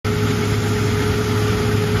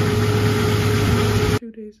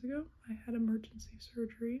emergency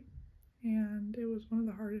surgery, and it was one of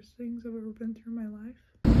the hardest things I've ever been through in my life.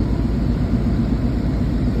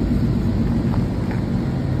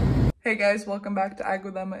 Hey guys, welcome back to Ag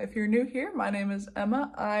with Emma. If you're new here, my name is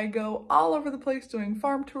Emma. I go all over the place doing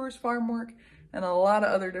farm tours, farm work, and a lot of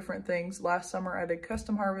other different things. Last summer I did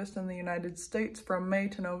custom harvest in the United States from May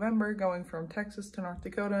to November, going from Texas to North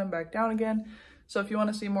Dakota and back down again. So if you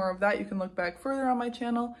want to see more of that, you can look back further on my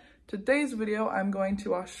channel. Today's video, I'm going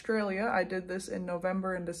to Australia. I did this in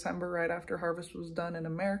November and December right after harvest was done in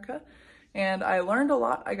America. And I learned a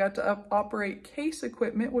lot. I got to operate case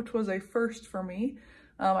equipment, which was a first for me.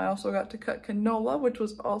 I also got to cut canola, which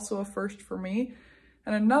was also a first for me.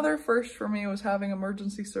 And another first for me was having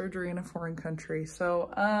emergency surgery in a foreign country. So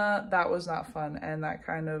that was not fun. And that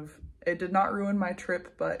it did not ruin my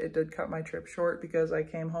trip, but it did cut my trip short because I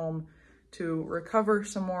came home to recover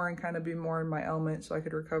some more and kind of be more in my element so I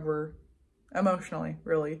could recover emotionally,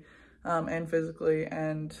 really, and physically.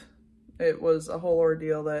 And it was a whole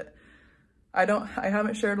ordeal that I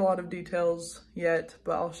haven't shared a lot of details yet,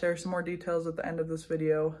 but I'll share some more details at the end of this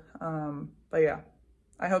video. But yeah,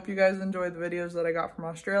 I hope you guys enjoyed the videos that I got from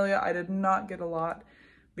Australia. I did not get a lot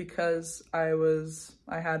because I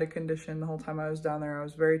had a condition the whole time I was down there. I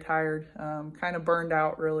was very tired, kind of burned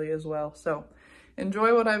out really as well. So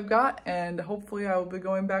enjoy what I've got, and hopefully I will be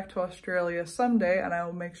going back to Australia someday, and I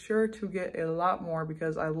will make sure to get a lot more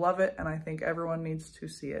because I love it and I think everyone needs to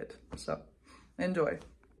see it. So enjoy.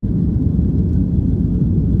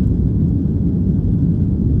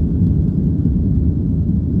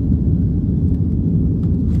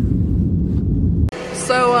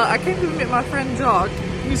 So I came to meet my friend Jock.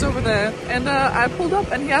 He's over there, and I pulled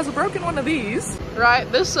up and he has a broken one of these. Right,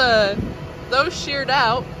 those sheared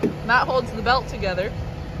out, and that holds the belt together.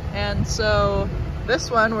 And so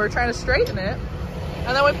this one, we're trying to straighten it,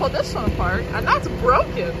 and then we pulled this one apart, and that's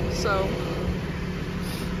broken. So,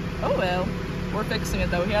 oh well, we're fixing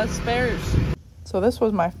it though. He has spares. So this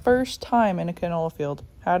was my first time in a canola field.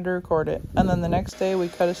 Had to record it, and then the next day we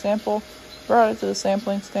cut a sample. Brought it to the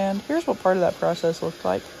sampling stand. Here's what part of that process looked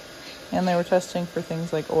like. And they were testing for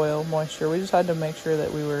things like oil, moisture. We just had to make sure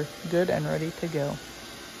that we were good and ready to go.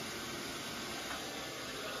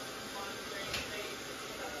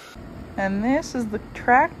 And this is the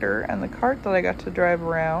tractor and the cart that I got to drive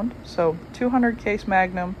around. So 200 case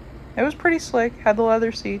Magnum. It was pretty slick, had the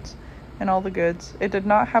leather seats and all the goods. It did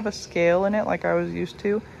not have a scale in it like I was used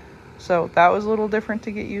to. So that was a little different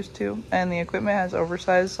to get used to, and the equipment has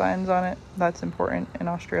oversized signs on it. That's important in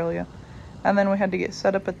Australia. And then we had to get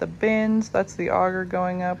set up at the bins. That's the auger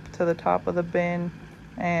going up to the top of the bin,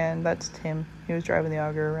 and that's Tim. He was driving the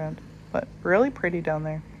auger around, but really pretty down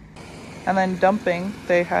there. And then dumping,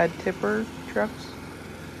 they had tipper trucks.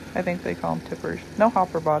 I think they call them tippers. No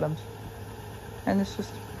hopper bottoms. And it's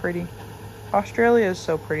just pretty. Australia is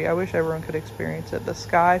so pretty. I wish everyone could experience it. The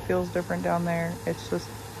sky feels different down there. It's just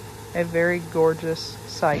a very gorgeous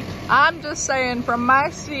sight. I'm just saying, from my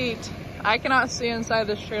seat, I cannot see inside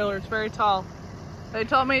this trailer. It's very tall. They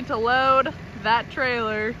told me to load that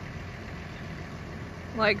trailer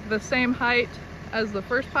like the same height as the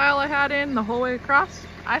first pile I had in the whole way across.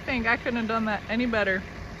 I think I couldn't have done that any better.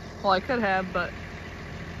 Well, I could have, but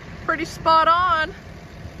pretty spot on.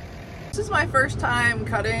 This is my first time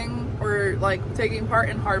cutting or like taking part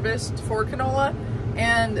in harvest for canola.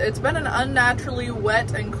 And it's been an unnaturally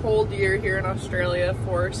wet and cold year here in Australia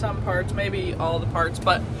for some parts, maybe all the parts,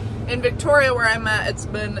 but in Victoria where I'm at, it's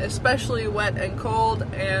been especially wet and cold,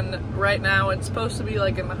 and right now it's supposed to be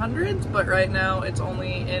like in the hundreds, but right now it's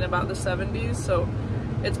only in about the 70s, so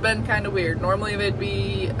it's been kind of weird. Normally they'd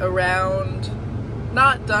be around,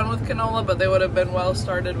 not done with canola, but they would have been well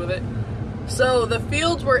started with it. So the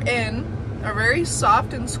fields we're in are very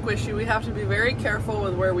soft and squishy. We have to be very careful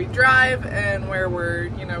with where we drive and where we're,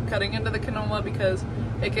 cutting into the canola because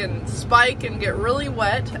it can spike and get really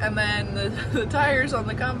wet, and then the tires on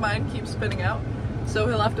the combine keep spinning out. So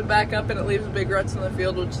he'll have to back up, and it leaves big ruts in the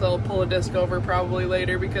field, which they'll pull a disc over probably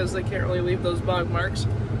later because they can't really leave those bog marks.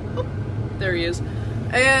 Oh, there he is.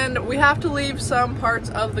 And we have to leave some parts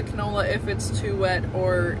of the canola if it's too wet,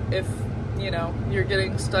 or if, you're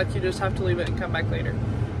getting stuck, you just have to leave it and come back later.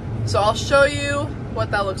 So I'll show you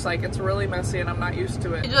what that looks like. It's really messy and I'm not used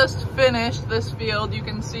to it. He just finished this field. You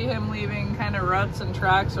can see him leaving kind of ruts and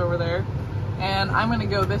tracks over there. And I'm gonna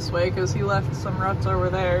go this way because he left some ruts over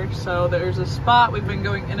there. So there's a spot we've been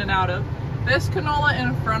going in and out of. This canola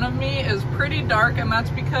in front of me is pretty dark, and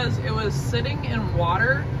that's because it was sitting in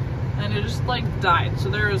water and it just like died. So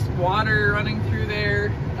there is water running through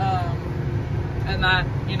there. And that,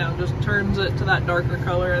 just turns it to that darker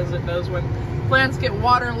color as it does when plants get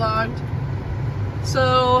waterlogged.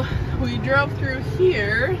 So we drove through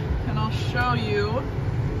here, and I'll show you.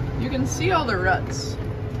 You can see all the ruts.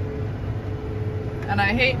 And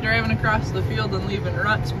I hate driving across the field and leaving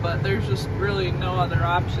ruts, but there's just really no other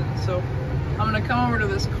option. So I'm gonna come over to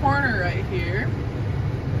this corner right here.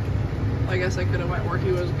 I guess I could have went where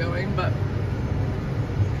he was going, but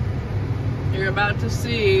you're about to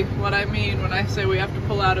see what I mean when I say we have to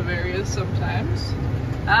pull out of areas sometimes.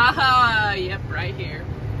 Aha, yep, right here.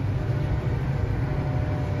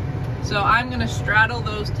 So I'm gonna straddle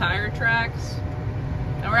those tire tracks,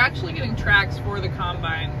 and we're actually getting tracks for the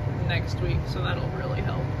combine next week, so that'll really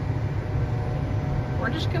help. We're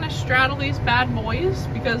just gonna straddle these bad boys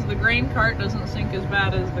because the grain cart doesn't sink as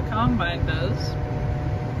bad as the combine does.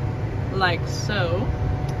 Like so.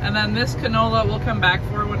 And then this canola will come back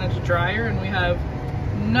for when it's drier, and we have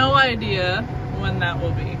no idea when that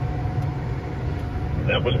will be.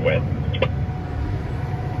 That was wet.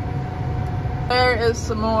 There is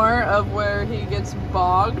some more of where he gets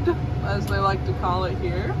bogged, as they like to call it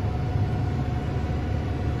here.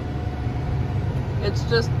 It's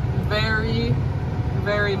just very,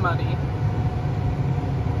 very muddy.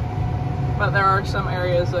 But there are some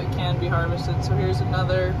areas that can be harvested. So here's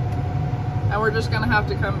another. And we're just gonna have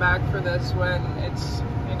to come back for this when it's,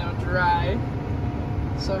 you know, dry.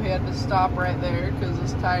 So he had to stop right there because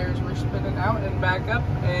his tires were spinning out and back up,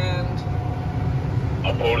 and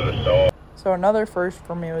I'll go to the saw. so another first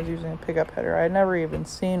for me was using a pickup header. I had never even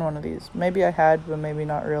seen one of these. Maybe I had, but maybe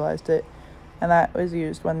not realized it. And that was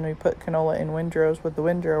used when we put canola in windrows with the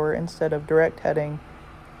windrower instead of direct heading,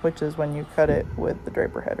 which is when you cut it with the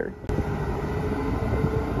draper header.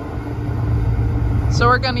 So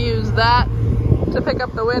we're going to use that to pick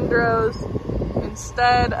up the windrows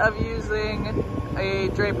instead of using a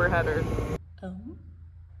draper header. Oh,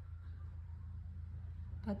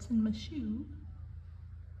 that's in my shoe.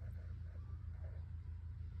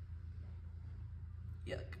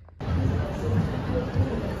 Yuck.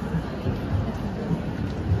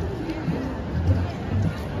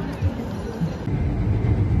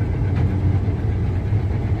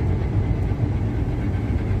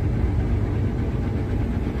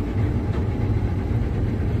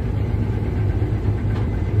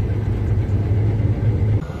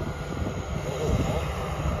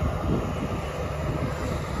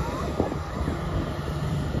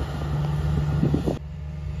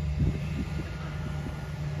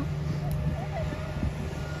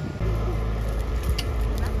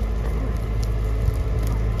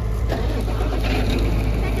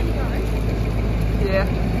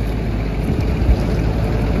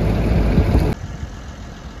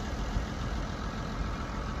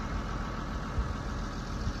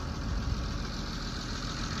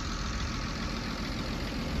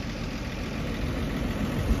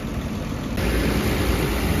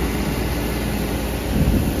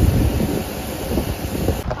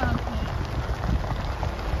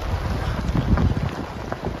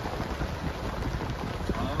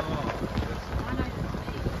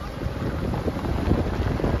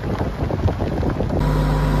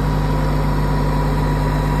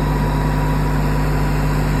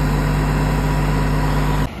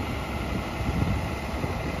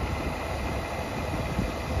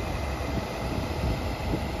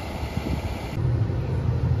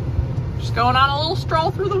 Going on a little stroll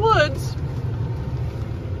through the woods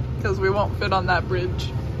because we won't fit on that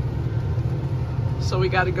bridge, so we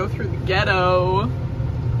got to go through the ghetto.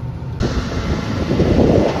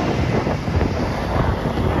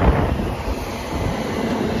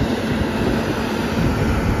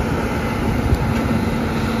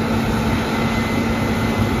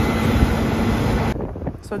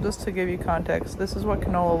 So just to give you context, this is what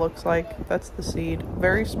canola looks like. That's the seed.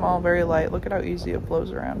 Very small, very light. Look at how easy it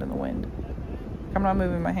blows around in the wind. I'm not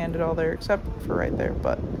moving my hand at all there, except for right there,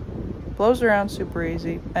 but blows around super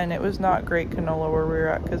easy. And it was not great canola where we were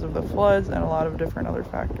at because of the floods and a lot of different other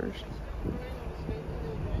factors.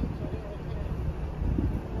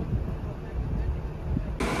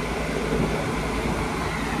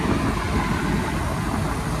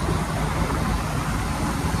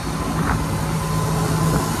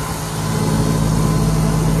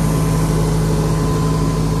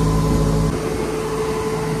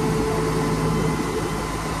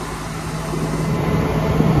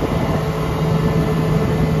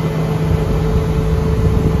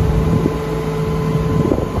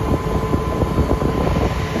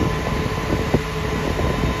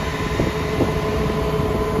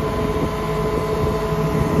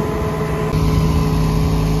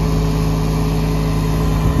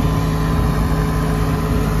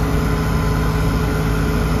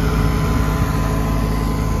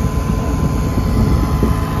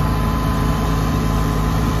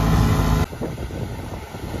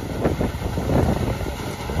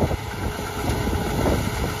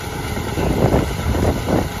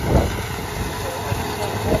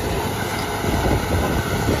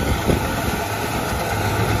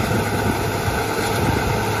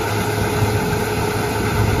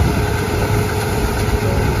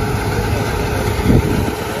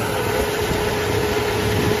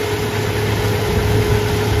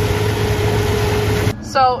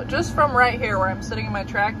 So just from right here where I'm sitting in my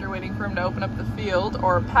tractor waiting for him to open up the field,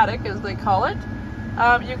 or paddock as they call it,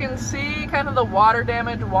 you can see kind of the water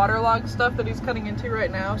damage, waterlogged stuff that he's cutting into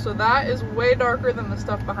right now. So that is way darker than the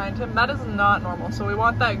stuff behind him. That is not normal. So we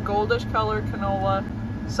want that goldish colored canola.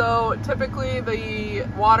 So typically the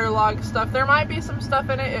waterlogged stuff, there might be some stuff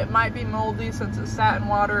in it. It might be moldy since it sat in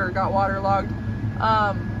water or got waterlogged.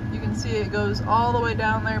 You can see it goes all the way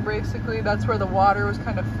down there basically. That's where the water was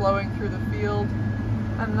kind of flowing through the field.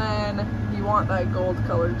 And then you want that gold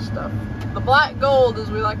colored stuff. The black gold,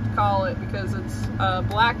 as we like to call it, because it's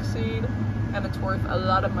black seed and it's worth a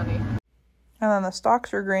lot of money. And then the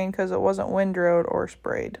stalks are green because it wasn't windrowed or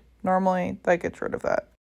sprayed. Normally that gets rid of that.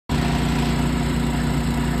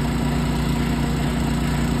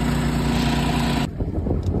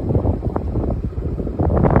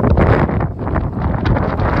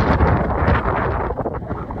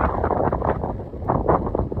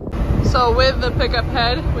 So with the pickup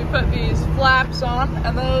head, we put these flaps on,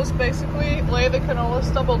 and those basically lay the canola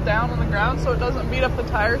stubble down on the ground so it doesn't beat up the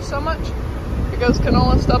tires so much, because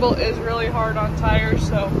canola stubble is really hard on tires.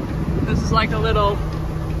 So this is like a little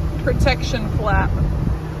protection flap.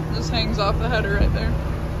 Just hangs off the header right there.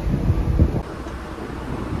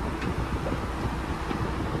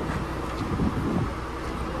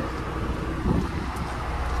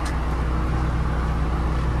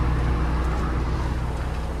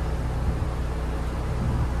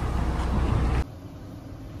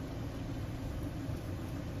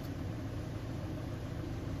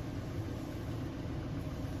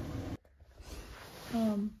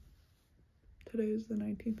 Today is the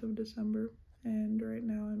 19th of December, and right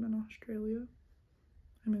now I'm in Australia.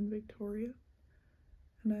 I'm in Victoria,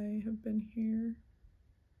 and I have been here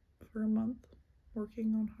for a month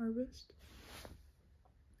working on harvest.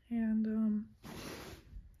 And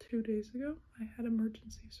 2 days ago I had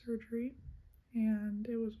emergency surgery, and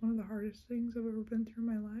it was one of the hardest things I've ever been through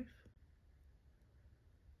in my life,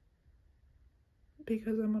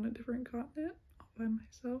 because I'm on a different continent by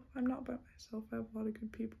myself. I'm not by myself. I have a lot of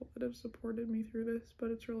good people that have supported me through this,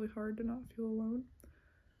 but it's really hard to not feel alone.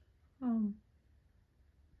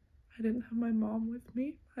 I didn't have my mom with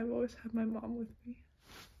me. I've always had my mom with me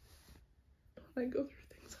when I go through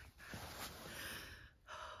things like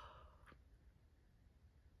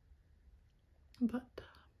that. But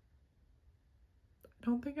I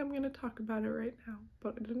don't think I'm going to talk about it right now,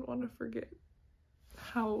 but I didn't want to forget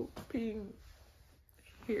how being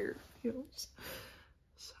here feels.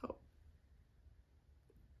 So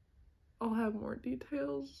I'll have more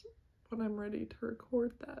details when I'm ready to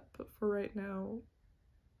record that, but for right now,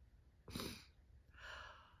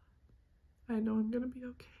 I know I'm gonna be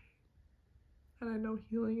okay, and I know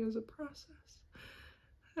healing is a process,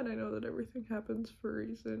 and I know that everything happens for a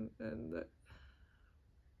reason, and that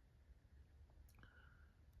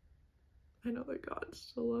I know that God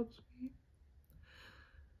still loves me,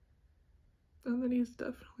 and that he's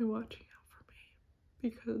definitely watching out for me,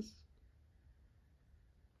 because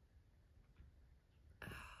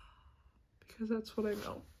that's what I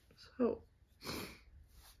know. So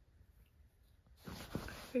I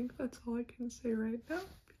think that's all I can say right now,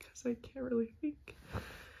 because I can't really think.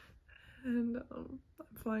 And I'm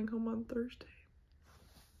flying home on Thursday,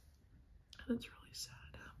 and it's really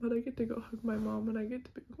sad, but I get to go hug my mom, and I get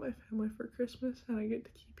to be with my family for Christmas, and I get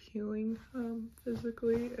to keep healing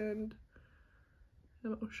physically and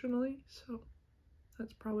emotionally. So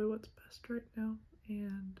that's probably what's best right now,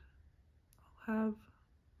 and I'll have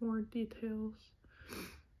more details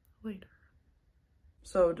later.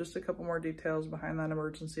 So just a couple more details behind that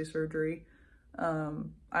emergency surgery.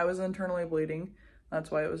 I was internally bleeding. That's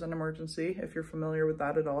why it was an emergency. If you're familiar with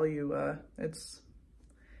that at all, you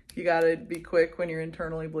gotta be quick when you're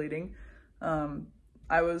internally bleeding.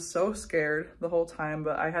 I was so scared the whole time,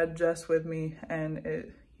 but I had Jess with me,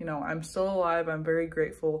 and I'm still alive. I'm very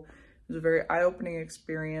grateful. It was a very eye-opening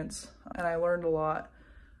experience, and I learned a lot.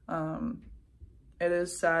 It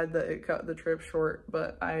is sad that it cut the trip short,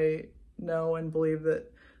 but I know and believe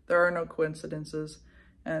that there are no coincidences,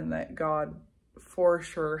 and that God for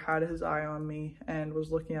sure had his eye on me and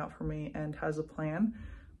was looking out for me and has a plan,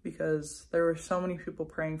 because there were so many people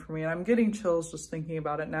praying for me, and I'm getting chills just thinking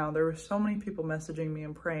about it now. There were so many people messaging me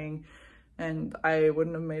and praying, and I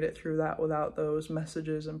wouldn't have made it through that without those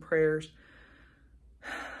messages and prayers,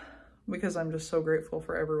 because I'm just so grateful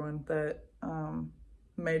for everyone that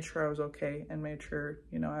made sure I was okay, and made sure,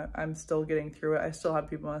 I'm still getting through it. I still have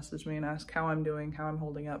people message me and ask how I'm doing, how I'm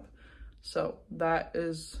holding up. So that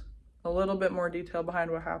is a little bit more detail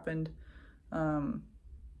behind what happened.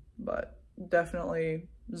 But definitely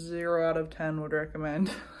 0 out of 10 would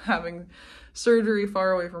recommend having surgery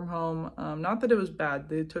far away from home. Not that it was bad.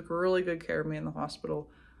 They took really good care of me in the hospital,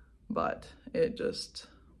 but it just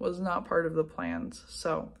was not part of the plans.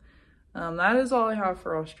 So that is all I have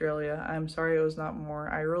for Australia. I'm sorry it was not more.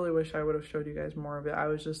 I really wish I would have showed you guys more of it. I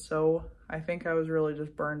was just I think I was really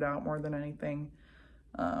just burned out more than anything.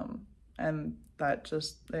 And that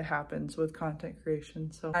just, it happens with content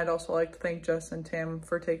creation. So I'd also like to thank Jess and Tim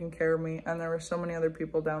for taking care of me. And there were so many other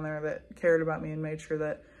people down there that cared about me and made sure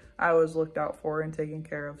that I was looked out for and taken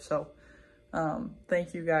care of. So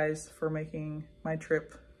thank you guys for making my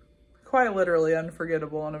trip quite literally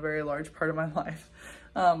unforgettable in a very large part of my life.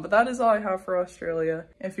 But that is all I have for Australia.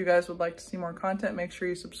 If you guys would like to see more content, make sure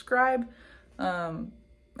you subscribe. And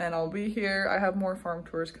I'll be here. I have more farm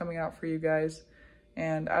tours coming out for you guys.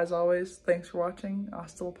 And as always, thanks for watching.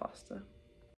 Hasta la pasta.